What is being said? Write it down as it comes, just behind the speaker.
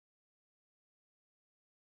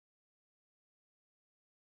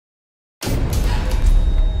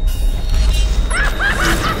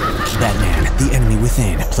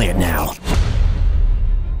within. Play it now.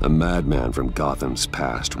 A madman from Gotham's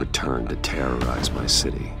past returned to terrorize my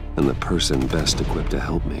city, and the person best equipped to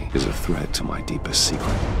help me is a threat to my deepest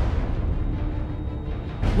secret.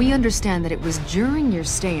 We understand that it was during your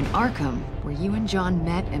stay in Arkham where you and John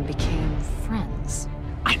met and became friends.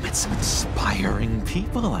 I met some inspiring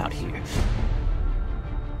people out here.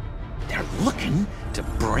 They're looking to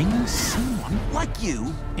bring someone like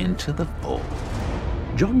you into the fold.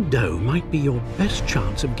 John Doe might be your best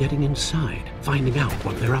chance of getting inside, finding out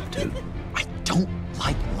what they're up to. I don't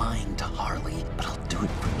like lying to Harley, but I'll do it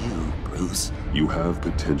for you, Bruce. You have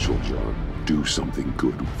potential, John. Do something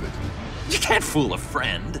good with it. You can't fool a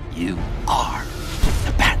friend. You are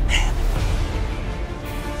the Batman.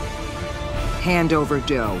 Hand over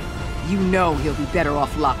Doe. You know he'll be better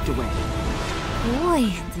off locked away.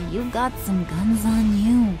 Boy, do you got some guns on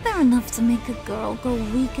you. They're enough to make a girl go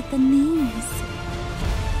weak at the knees.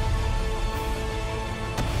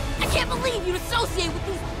 I can't believe you'd associate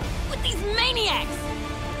with these maniacs!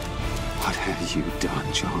 What have you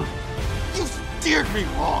done, John? You steered me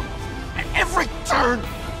wrong at every turn.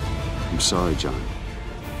 I'm sorry, John.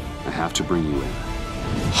 I have to bring you in.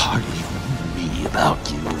 Hardly knew me about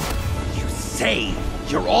you. You say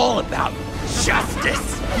you're all about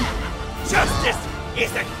justice. Justice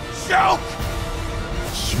is a joke.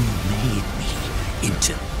 You made me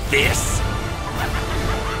into this.